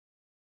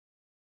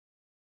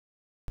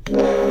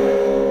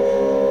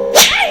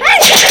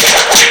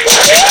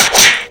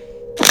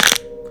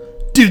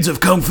Dudes of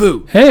Kung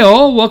Fu. Hey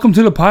all, welcome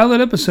to the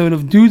pilot episode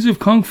of Dudes of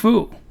Kung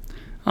Fu.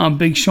 I'm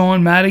Big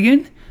Sean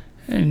Madigan,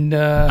 and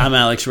I'm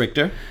Alex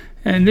Richter.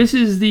 And this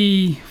is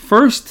the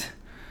first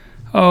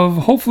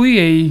of hopefully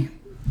a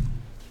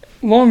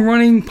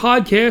long-running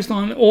podcast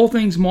on all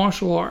things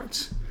martial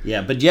arts.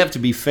 Yeah, but you have to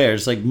be fair.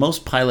 It's like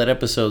most pilot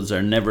episodes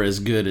are never as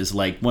good as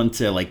like once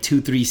they're like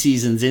 2-3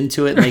 seasons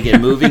into it and they get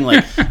moving.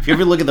 Like if you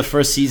ever look at the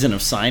first season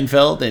of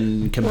Seinfeld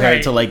and compare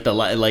it to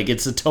like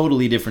it's a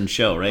totally different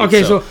show, right?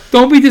 Okay, so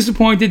don't be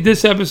disappointed.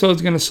 This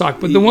episode's gonna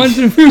suck, but the ones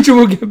in the future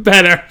will get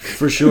better.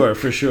 For sure.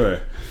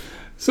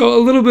 So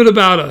a little bit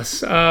about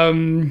us.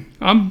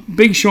 I'm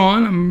Big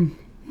Sean. I'm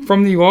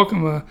from New York.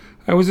 I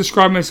always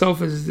describe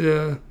myself as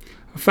a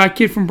fat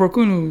kid from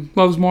Brooklyn who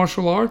loves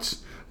martial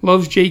arts,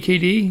 loves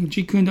JKD,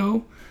 Jeet Kune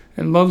Do,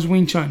 and loves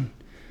Wing Chun.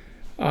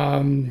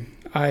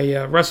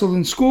 I wrestled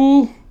in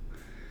school.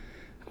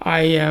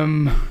 I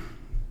am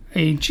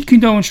a Jeet Kune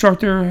Do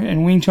instructor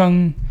and Wing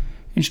Chun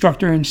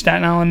instructor in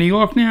Staten Island, New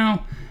York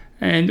now.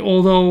 And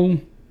although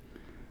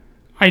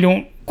I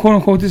don't, quote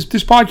unquote, this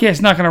podcast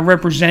is not going to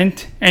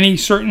represent any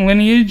certain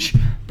lineage,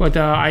 but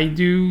I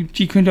do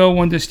Jeet Kune Do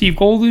under Steve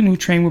Golden, who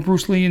trained with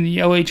Bruce Lee in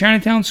the LA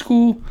Chinatown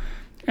School.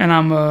 And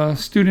I'm a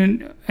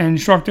student and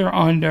instructor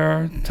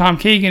under Tom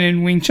Kagan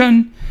in Wing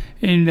Chun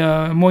in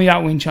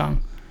Moyat Wing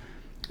Chun.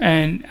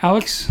 And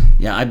Alex?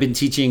 Yeah, I've been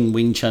teaching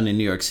Wing Chun in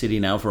New York City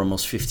now for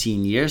almost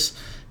 15 years.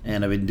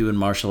 And I've been doing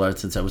martial arts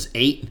since I was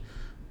 8.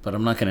 But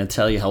I'm not going to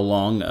tell you how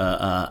long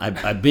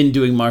I've been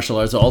doing martial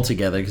arts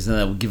altogether because then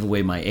that will give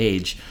away my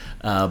age.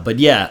 But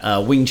yeah,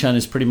 Wing Chun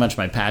is pretty much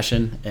my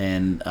passion.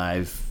 And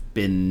I've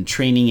been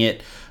training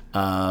it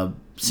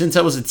since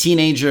I was a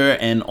teenager,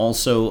 and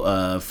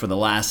also for the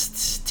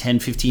last 10,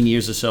 15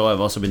 years or so, I've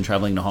also been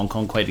traveling to Hong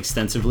Kong quite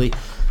extensively.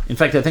 In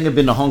fact, I think I've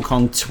been to Hong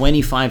Kong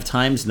 25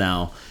 times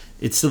now.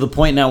 It's to the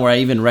point now where I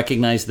even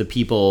recognize the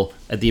people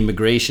at the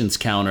immigrations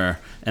counter,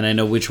 and I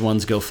know which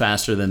ones go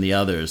faster than the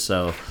others.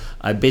 So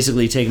I've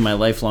basically taken my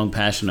lifelong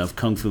passion of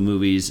kung fu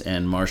movies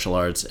and martial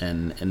arts,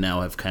 and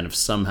now have kind of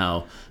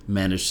somehow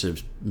managed to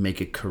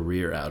make a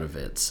career out of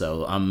it.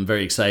 So I'm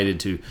very excited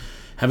to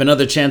have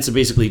another chance to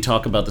basically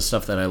talk about the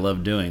stuff that I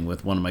love doing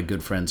with one of my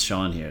good friends,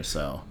 Sean, here.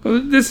 So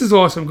well, this is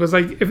awesome because,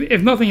 like,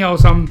 if nothing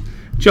else, I'm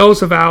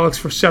jealous of Alex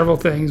for several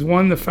things.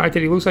 One, the fact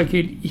that he looks like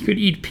he could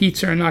eat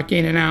pizza and not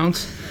gain an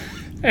ounce.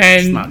 And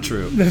it's not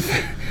true.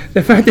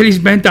 The fact that he's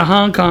been to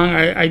Hong Kong,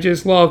 I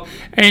just love.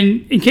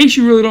 And in case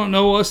you really don't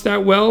know us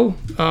that well,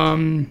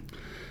 one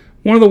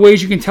of the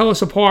ways you can tell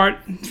us apart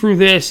through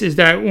this is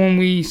that when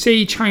we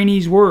say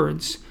Chinese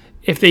words,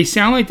 if they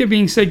sound like they're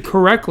being said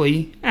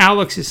correctly,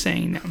 Alex is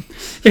saying them.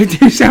 If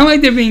they sound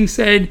like they're being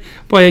said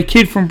by a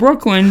kid from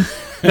Brooklyn,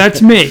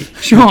 that's me,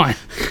 Sean.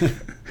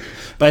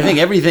 But I think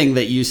everything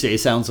that you say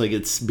sounds like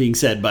it's being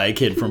said by a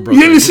kid from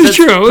Brooklyn. Yeah, this is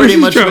true. Pretty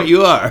much what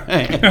you are.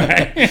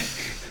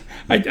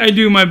 I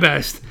do my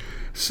best.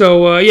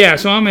 So,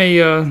 so I'm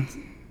a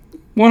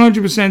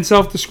 100%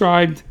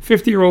 self-described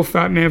 50-year-old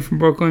fat man from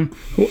Brooklyn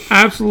who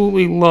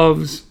absolutely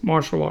loves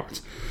martial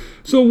arts.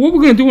 So what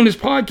we're going to do on this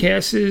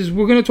podcast is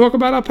we're going to talk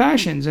about our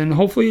passions, and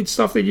hopefully it's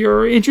stuff that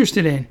you're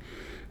interested in.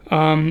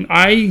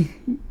 I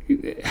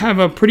have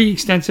a pretty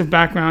extensive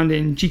background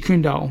in Jeet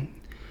Kune Do.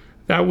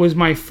 That was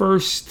my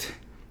first,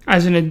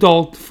 as an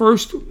adult,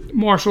 first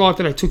martial art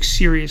that I took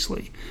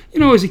seriously. You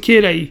know, as a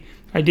kid,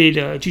 I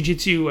did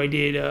jiu-jitsu, I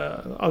did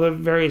other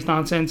various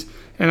nonsense,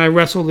 and I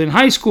wrestled in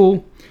high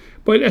school.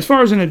 But as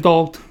far as an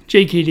adult,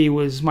 JKD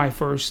was my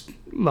first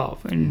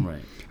love. And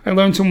right. I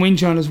learned some Wing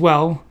Chun as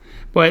well,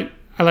 but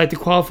I like to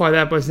qualify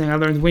that by saying I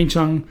learned Wing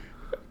Chun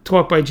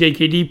taught by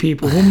JKD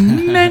people who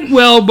meant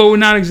well, but were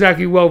not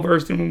exactly well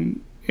versed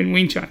in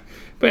Wing Chun.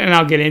 And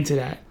I'll get into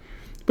that.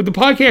 But the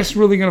podcast is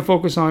really going to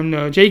focus on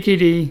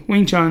JKD,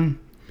 Wing Chun,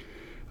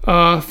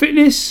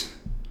 fitness,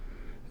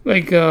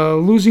 like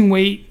losing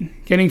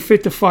weight, getting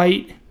fit to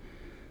fight,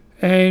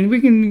 and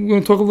we're going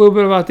to talk a little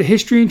bit about the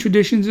history and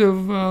traditions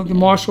of the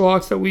martial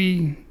arts that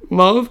we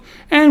love.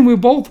 And we're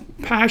both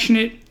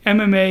passionate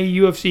MMA,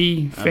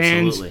 UFC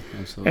fans.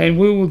 Absolutely. And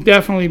we will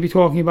definitely be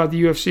talking about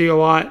the UFC a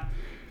lot.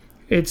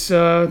 It's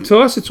to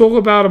us, it's all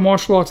about a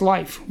martial arts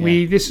life.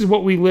 Yeah. This is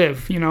what we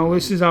live. You know,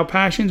 this is our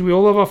passions. We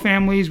all love our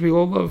families. We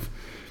all love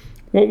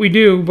what we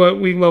do, but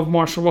we love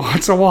martial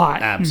arts a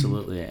lot.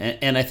 Absolutely.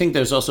 And I think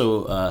there's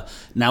also,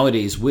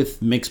 nowadays,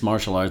 with mixed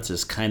martial arts,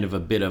 is kind of a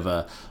bit of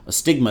a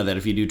stigma that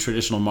if you do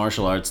traditional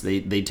martial arts,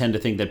 they tend to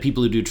think that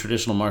people who do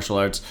traditional martial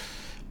arts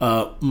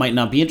might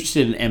not be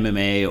interested in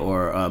MMA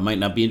or might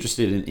not be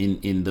interested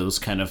in those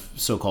kind of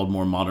so-called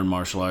more modern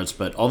martial arts.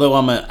 But although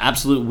I'm an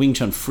absolute Wing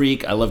Chun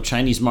freak, I love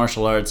Chinese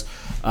martial arts,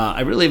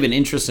 I really have an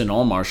interest in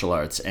all martial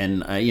arts.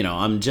 And,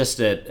 I'm just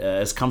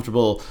as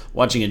comfortable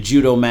watching a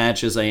judo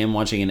match as I am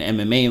watching an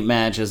MMA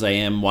match, as I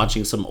am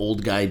watching some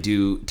old guy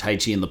do Tai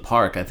Chi in the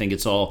park. I think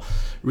it's all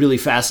really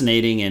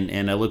fascinating,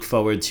 and I look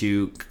forward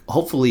to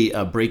hopefully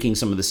breaking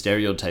some of the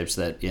stereotypes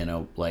that,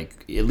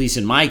 like, at least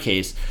in my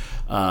case,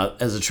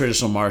 as a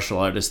traditional martial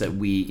artist that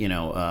we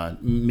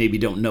maybe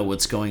don't know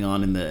what's going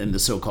on in the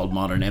so-called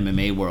modern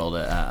MMA world.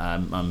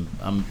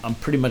 I'm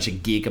pretty much a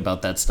geek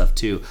about that stuff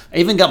too. I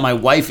even got my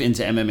wife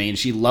into MMA and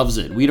she loves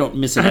it. We don't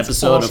miss an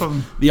episode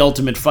of The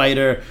Ultimate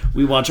Fighter.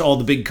 We watch all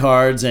the big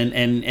cards,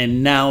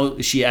 and now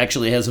she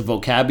actually has a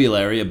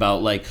vocabulary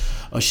about like,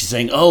 oh, she's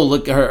saying, oh,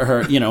 look,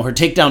 her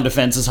takedown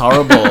defense is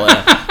horrible,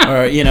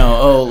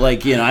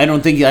 I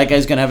don't think that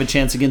guy's gonna have a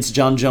chance against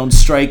John Jones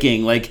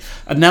striking. Like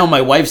now,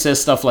 my wife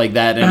says stuff like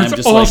that, and I'm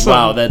just awesome.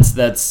 Like, wow,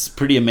 that's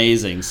pretty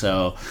amazing.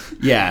 So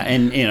yeah,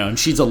 and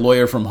she's a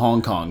lawyer from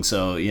Hong Kong,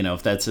 so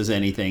if that says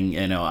anything,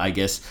 I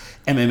guess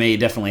MMA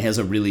definitely has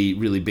a really,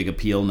 really big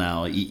appeal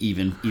now,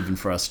 even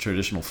for us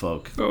traditional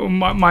folk. Oh,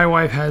 my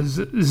wife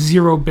has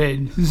zero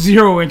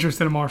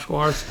interest in martial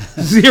arts,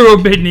 zero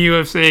bid in the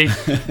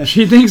UFC.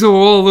 She thinks we're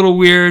all a little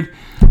weird,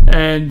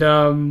 and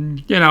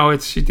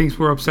she thinks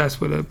we're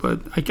obsessed with it.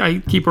 But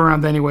I keep her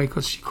around anyway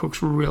because she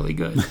cooks really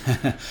good.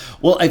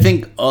 Well, I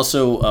think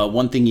also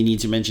one thing you need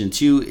to mention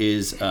too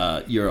is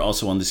you're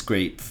also on this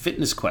great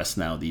fitness quest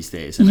now these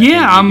days. And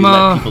I'm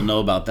let people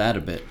know about that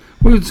a bit.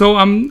 So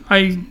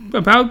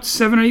about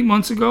 7 or 8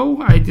 months ago,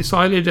 I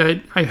decided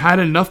that I had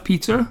enough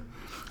pizza.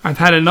 I've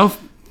had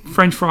enough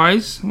French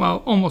fries.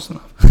 Well, almost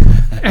enough.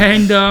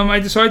 And I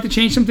decided to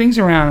change some things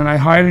around. And I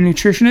hired a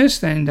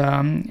nutritionist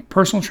and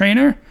personal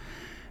trainer.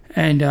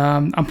 And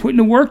I'm putting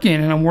the work in.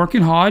 And I'm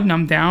working hard. And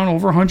I'm down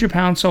over 100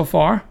 pounds so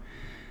far.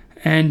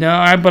 And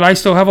but I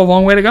still have a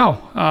long way to go.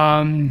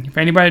 If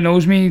anybody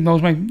ever seen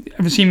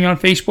me on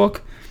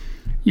Facebook,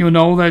 you'll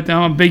know that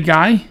I'm a big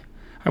guy.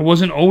 I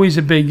wasn't always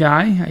a big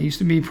guy. I used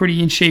to be a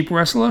pretty in-shape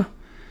wrestler.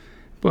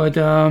 But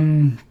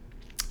I'm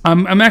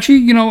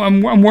actually,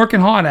 I'm working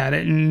hard at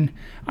it. And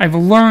I've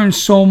learned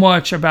so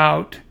much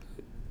about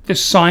the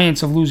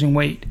science of losing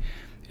weight.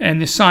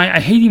 And I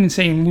hate even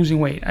saying losing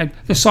weight.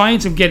 The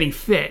science of getting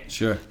fit.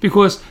 Sure.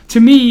 Because to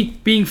me,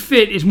 being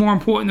fit is more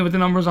important than what the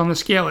numbers on the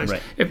scale is.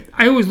 Right. If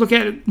I always look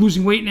at it,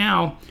 losing weight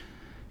now,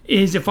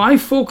 is if I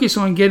focus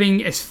on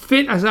getting as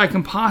fit as I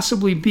can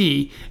possibly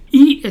be,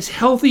 eat as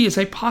healthy as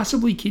I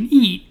possibly can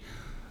eat,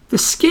 the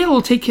scale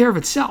will take care of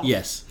itself.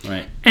 Yes,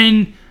 right.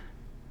 And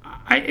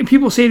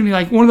people say to me,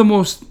 like, one of the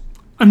most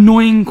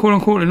annoying,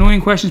 quote-unquote, annoying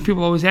questions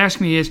people always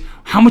ask me is,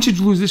 how much did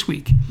you lose this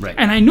week? Right.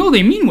 And I know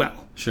they mean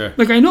well. Sure.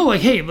 Like, I know,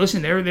 like, hey,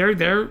 listen,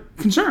 they're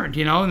concerned,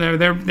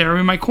 and they're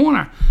in my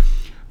corner.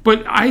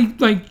 But I,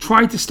 like,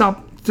 try to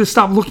stop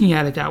looking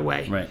at it that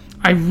way. Right.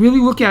 I really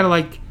look at it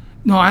like,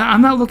 no,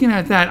 I'm not looking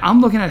at that.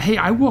 I'm looking at, hey,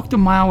 I walked a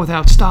mile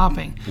without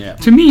stopping. Yeah.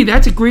 To me,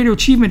 that's a greater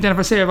achievement than if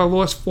I say I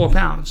lost 4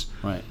 pounds.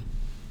 Right.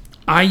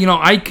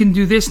 I can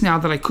do this now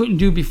that I couldn't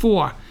do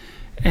before.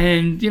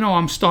 And,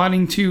 I'm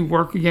starting to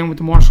work again with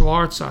the martial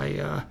arts.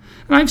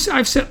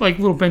 I've set, like,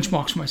 little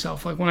benchmarks for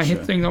myself. Like, when I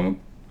hit things,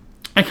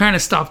 I kind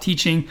of stopped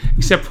teaching,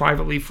 except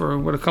privately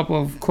with a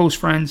couple of close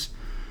friends.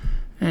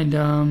 And,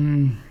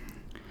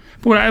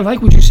 but what I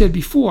like what you said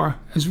before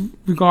as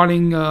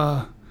regarding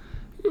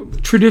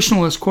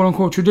traditionalists,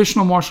 quote-unquote,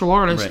 traditional martial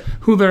artists, right,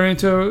 who they're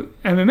into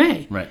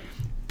MMA. Right.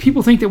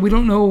 People think that we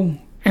don't know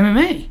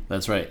MMA.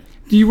 That's right.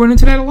 Do you run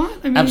into that a lot?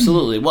 I mean,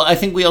 absolutely. Well, I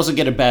think we also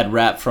get a bad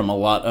rap from a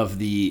lot of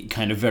the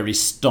kind of very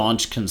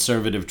staunch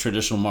conservative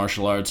traditional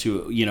martial arts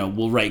who,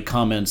 will write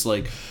comments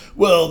like,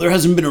 well, there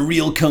hasn't been a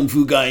real kung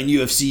fu guy in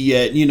UFC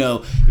yet.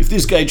 If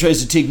this guy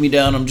tries to take me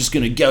down, I'm just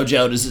going to gouge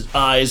out his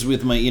eyes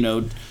with my,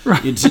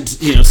 right,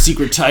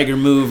 secret tiger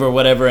move or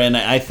whatever. And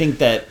I think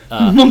that...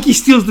 monkey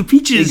steals the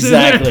peaches.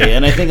 Exactly.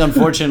 And I think,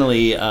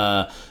 unfortunately...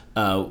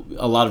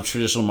 a lot of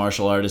traditional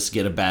martial artists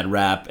get a bad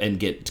rap and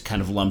get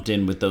kind of lumped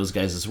in with those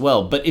guys as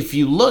well. But if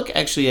you look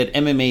actually at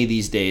MMA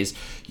these days,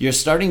 you're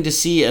starting to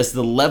see, as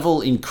the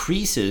level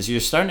increases, you're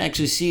starting to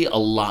actually see a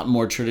lot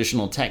more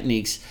traditional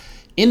techniques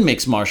in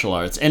mixed martial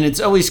arts. And it's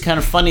always kind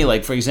of funny,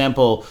 like, for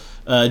example,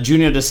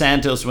 Junior Dos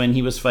Santos, when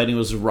he was fighting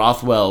with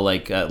Rothwell,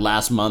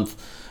 last month,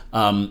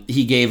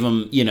 he gave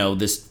him,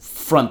 this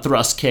front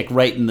thrust kick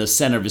right in the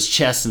center of his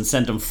chest and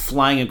sent him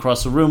flying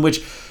across the room, which...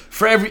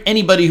 for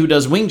anybody who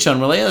does Wing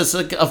Chun, really, it's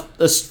like a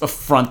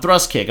front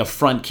thrust kick, a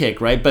front kick,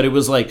 right? But it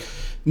was like,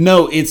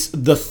 no, it's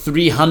the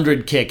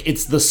 300 kick.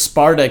 It's the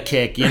Sparta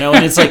kick,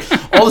 And it's like,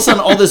 all of a sudden,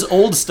 all this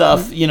old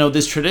stuff,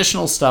 this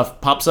traditional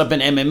stuff pops up in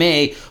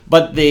MMA,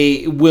 but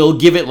they will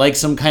give it like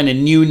some kind of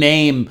new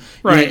name,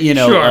 right?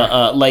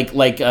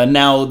 Sure.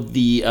 Now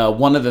the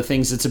one of the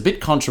things that's a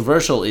bit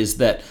controversial is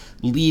that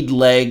lead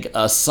leg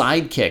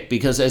side kick,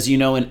 because as you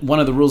know, one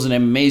of the rules in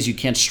MMA is you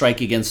can't strike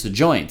against the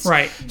joints.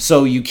 Right.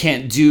 So you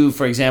can't do,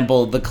 for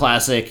example, the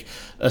classic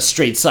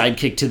straight side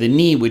kick to the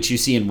knee, which you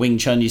see in Wing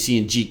Chun, you see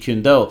in Jeet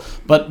Kune Do.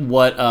 But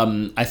what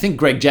I think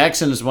Greg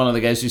Jackson is one of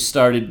the guys who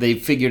started, they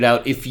figured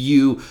out if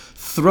you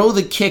throw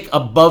the kick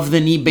above the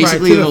knee,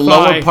 basically right, the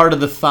lower part of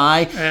the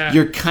thigh,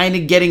 you're kind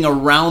of getting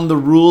around the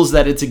rules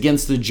that it's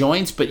against the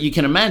joints, but you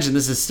can imagine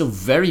this is still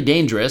very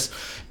dangerous.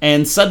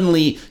 And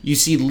suddenly you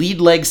see lead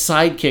leg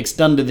side kicks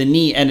done to the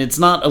knee, and it's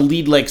not a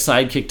lead leg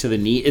side kick to the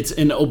knee, it's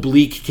an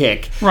oblique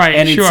kick. Right.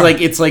 And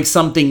it's like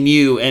something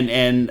new,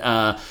 and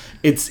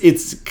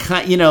it's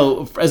kind,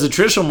 as a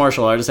traditional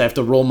martial artist, I have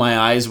to roll my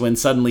eyes when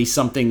suddenly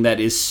something that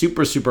is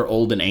super, super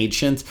old and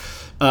ancient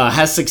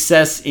has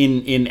success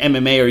in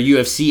MMA or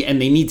UFC,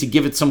 and they need to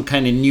give it some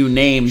kind of new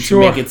name to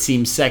make it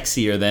seem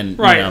sexier than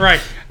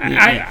right.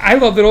 I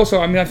loved it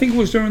also. I mean, I think it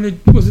was during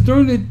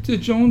the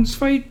Jones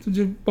fight,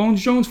 the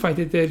Bones Jones fight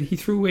that he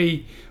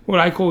threw what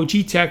I call a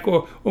G-Tech,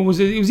 or was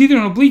it? It was either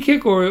an oblique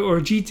kick or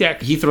a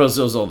G-Tech. He throws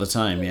those all the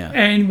time, yeah.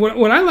 And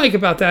what I like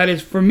about that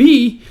is, for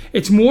me,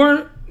 it's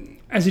more,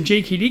 as a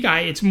JKD guy,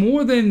 it's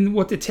more than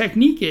what the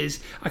technique is.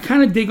 I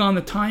kind of dig on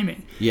the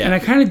timing, and I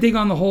kind of dig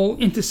on the whole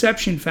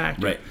interception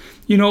factor. Right.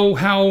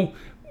 How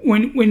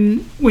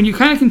when you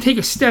kind of can take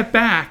a step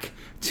back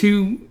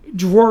to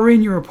draw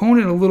in your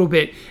opponent a little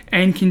bit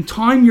and can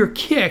time your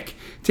kick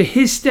to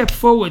his step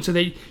forward so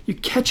that you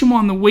catch him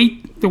on the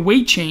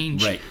weight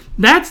change. Right.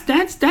 That's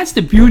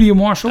the beauty of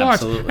martial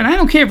Absolutely. arts. And I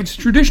don't care if it's a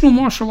traditional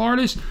martial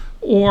artist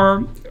or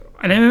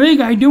an MMA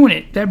guy doing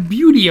it. That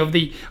beauty of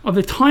the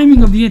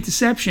timing of the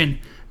interception,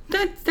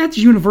 that's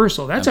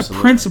universal. That's Absolutely.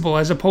 A principle,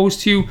 as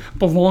opposed to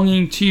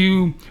belonging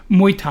to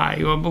Muay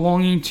Thai or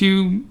belonging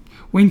to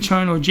Wing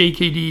Chun or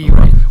JKD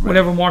or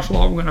whatever martial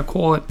art we're going to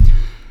call it.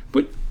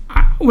 But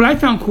what I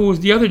found cool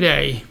is the other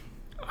day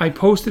I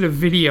posted a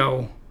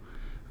video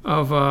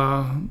of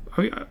a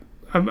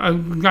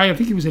guy, I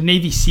think he was a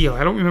Navy SEAL.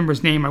 I don't remember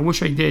his name. I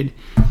wish I did.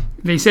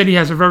 They said he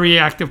has a very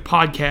active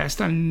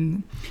podcast,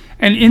 and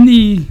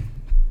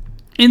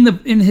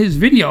in his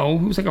video,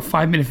 it was like a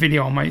 5-minute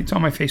video it's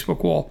on my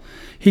Facebook wall.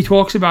 He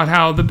talks about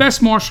how the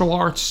best martial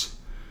arts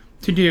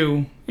to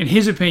do, in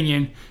his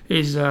opinion,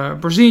 is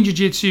Brazilian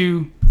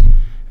Jiu-Jitsu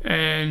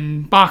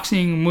and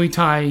boxing, Muay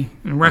Thai,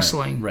 and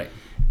wrestling. Right.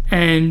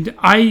 And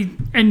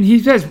he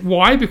says,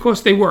 why?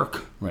 Because they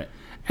work. Right.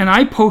 And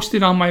I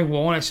posted on my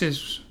wall, and I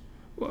says,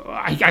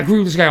 I agree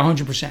with this guy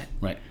 100%.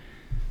 Right.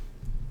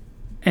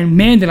 And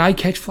man, did I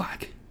catch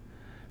flack.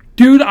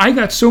 Dude, I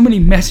got so many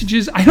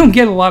messages. I don't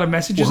get a lot of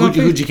messages. Well,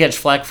 who'd you catch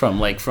flack from?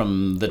 Like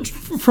from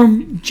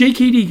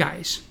JKD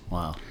guys.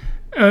 Wow.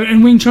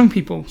 And Wing Chun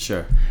people.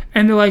 Sure.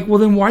 And they're like, well,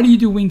 then why do you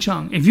do Wing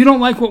Chun? If you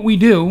don't like what we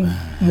do,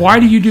 why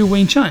do you do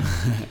Wing Chun?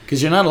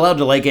 Because you're not allowed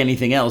to like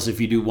anything else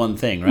if you do one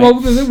thing, right?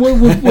 Well,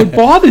 what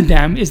bothered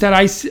them is that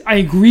I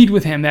agreed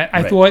with him, that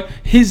I thought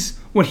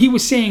what he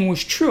was saying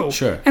was true.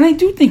 Sure. And I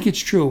do think it's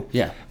true.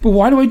 Yeah. But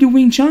why do I do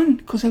Wing Chun?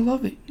 Because I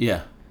love it.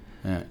 Yeah.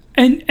 Yeah.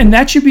 And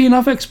that should be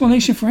enough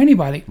explanation for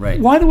anybody. Right.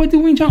 Why do I do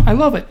Wing Chun? I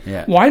love it.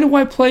 Yeah. Why do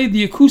I play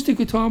the acoustic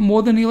guitar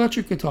more than the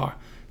electric guitar?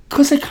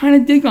 Because I kind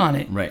of dig on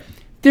it. Right.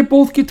 They're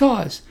both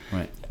guitars.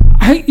 Right.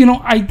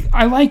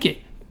 I like it.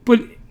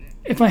 But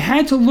if I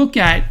had to look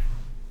at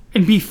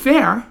and be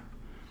fair,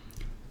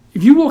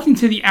 if you walk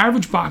into the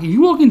average box, if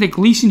you walk into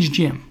Gleason's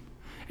gym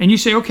and you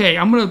say, okay,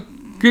 I'm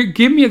going to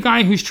give me a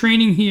guy who's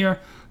training here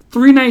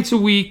 3 nights a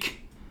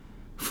week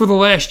for the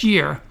last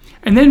year,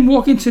 and then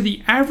walk into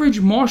the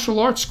average martial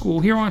arts school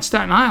here on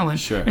Staten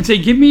Island and say,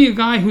 give me a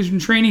guy who's been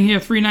training here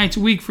 3 nights a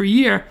week for a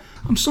year,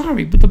 I'm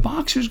sorry, but the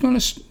boxer's going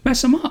to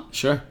mess him up.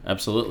 Sure,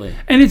 absolutely.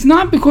 And it's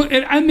not because,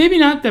 maybe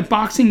not that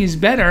boxing is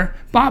better,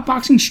 but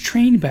boxing's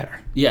trained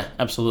better. Yeah,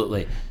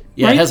 absolutely.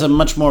 Yeah, Right? It has a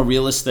much more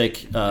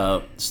realistic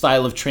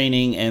style of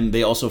training, and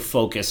they also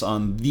focus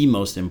on the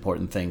most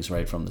important things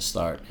right from the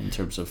start in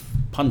terms of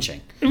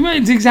punching.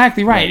 It's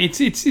exactly right. It's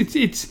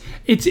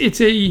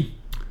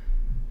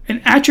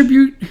an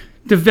attribute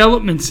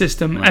development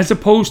system as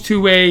opposed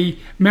to a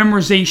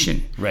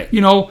memorization. Right.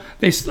 I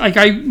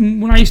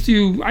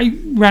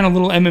ran a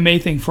little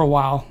MMA thing for a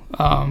while.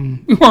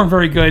 We weren't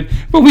very good,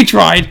 but we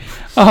tried.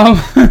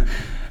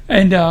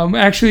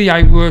 Actually,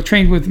 I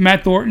trained with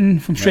Matt Thornton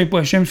from Straight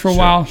Blast Gyms for a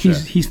while.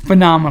 He's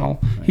phenomenal.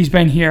 Right. He's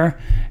been here,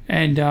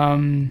 and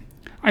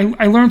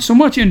I learned so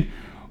much. And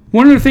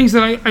one of the things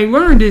that I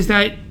learned is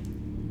that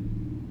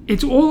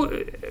it's all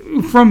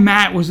from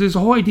Matt was this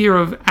whole idea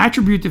of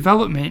attribute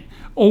development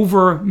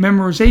over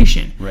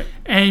memorization. Right.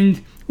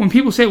 And when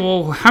people say,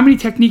 well, how many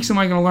techniques am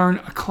I going to learn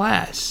a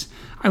class?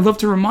 I love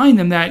to remind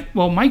them that,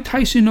 well, Mike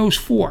Tyson knows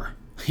 4.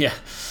 Yeah.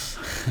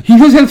 He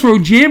knows how to throw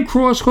jab,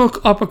 cross,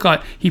 hook,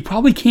 uppercut. He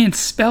probably can't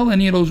spell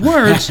any of those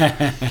words,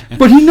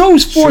 but he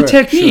knows 4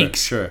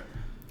 techniques. Sure.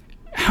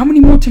 How many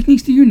more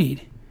techniques do you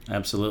need?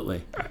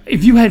 Absolutely.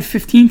 If you had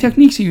 15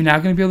 techniques, are you now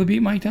going to be able to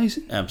beat Mike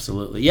Tyson?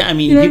 Absolutely. Yeah, I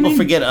mean, people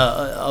forget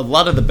a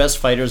lot of the best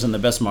fighters and the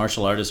best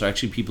martial artists are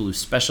actually people who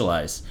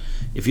specialize.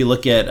 If you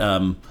look at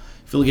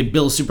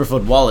Bill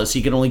Superfoot Wallace,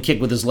 he could only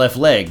kick with his left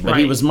leg, but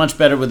he was much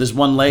better with his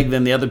one leg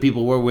than the other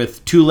people were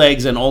with 2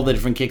 legs and all the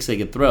different kicks they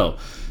could throw.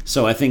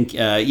 So I think,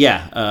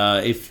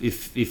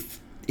 if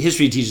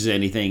history teaches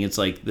anything, it's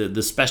like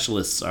the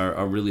specialists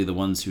are really the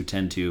ones who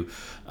tend to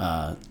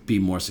be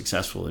more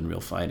successful in real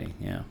fighting.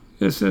 Yeah.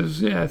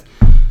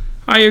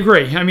 I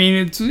agree. I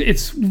mean,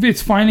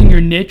 it's finding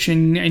your niche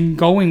and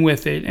going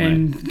with it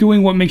and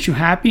doing what makes you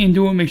happy and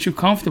doing what makes you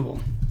comfortable.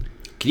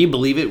 Can you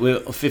believe it?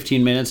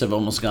 15 minutes have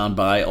almost gone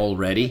by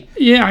already.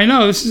 Yeah, I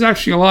know. This is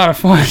actually a lot of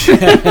fun.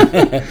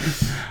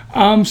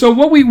 So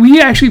what we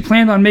actually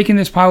planned on making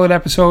this pilot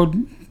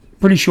episode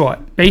pretty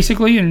short,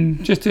 basically,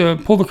 and just to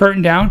pull the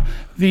curtain down,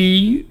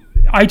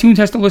 iTunes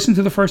has to listen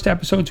to the first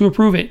episode to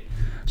approve it.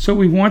 So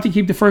we want to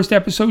keep the first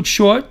episode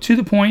short, to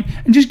the point,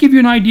 and just give you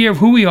an idea of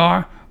who we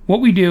are,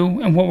 what we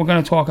do, and what we're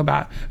going to talk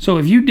about. So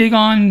if you dig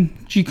on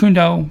Jeet Kune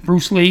Do,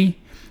 Bruce Lee,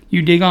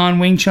 you dig on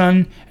Wing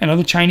Chun and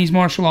other Chinese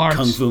martial arts.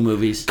 Kung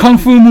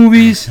Fu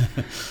movies.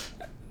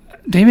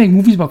 They make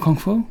movies about Kung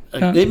Fu?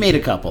 They made a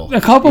couple. A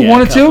couple? Yeah,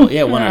 One or two?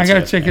 Yeah, one or two. I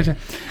got to check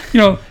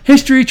it.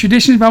 History,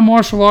 traditions about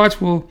martial arts.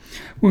 We're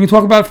going to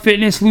talk about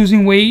fitness,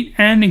 losing weight,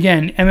 and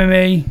again,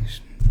 MMA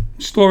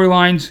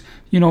storylines.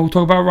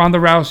 Talk about Ronda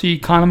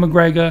Rousey, Conor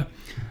McGregor,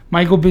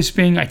 Michael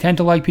Bisping. I tend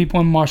to like people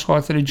in martial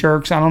arts that are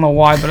jerks. I don't know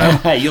why,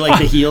 but you like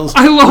the heels?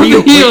 I love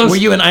the heels. Were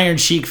you an Iron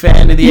Sheik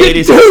fan in the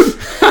 80s?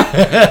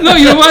 Dude! No,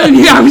 you know what?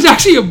 I was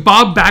actually a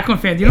Bob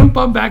Backlund fan. Do you know who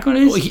Bob Backlund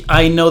is? Well,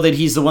 I know that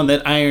he's the one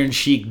that Iron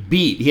Sheik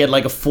beat. He had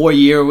like a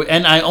 4-year...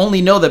 And I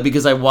only know that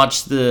because I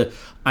watched the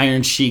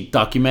Iron Sheik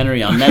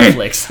documentary on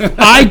Netflix.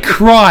 I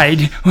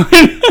cried when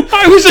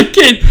I was a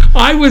kid.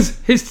 I was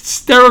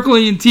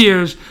hysterically in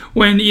tears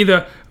when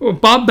either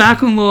Bob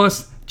Backlund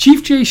lost.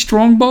 Chief Jay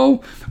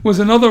Strongbow was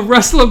another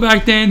wrestler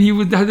back then. He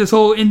had this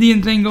whole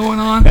Indian thing going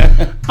on.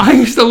 I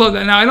used to love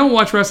that. Now, I don't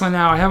watch wrestling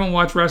now. I haven't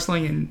watched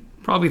wrestling in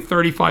probably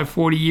 35,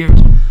 40 years.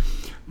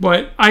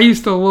 But I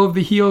used to love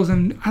the heels,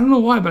 and I don't know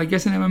why, but I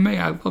guess in MMA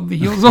I love the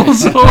heels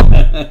also.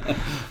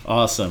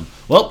 Awesome.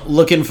 Well,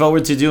 looking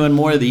forward to doing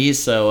more of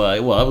these. So,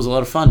 that was a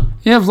lot of fun.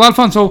 Yeah, it was a lot of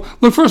fun. So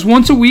look for us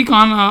once a week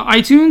on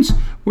iTunes.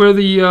 We're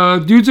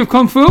the Dudes of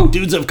Kung Fu.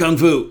 Dudes of Kung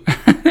Fu.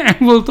 And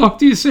we'll talk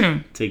to you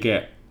soon. Take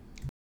care.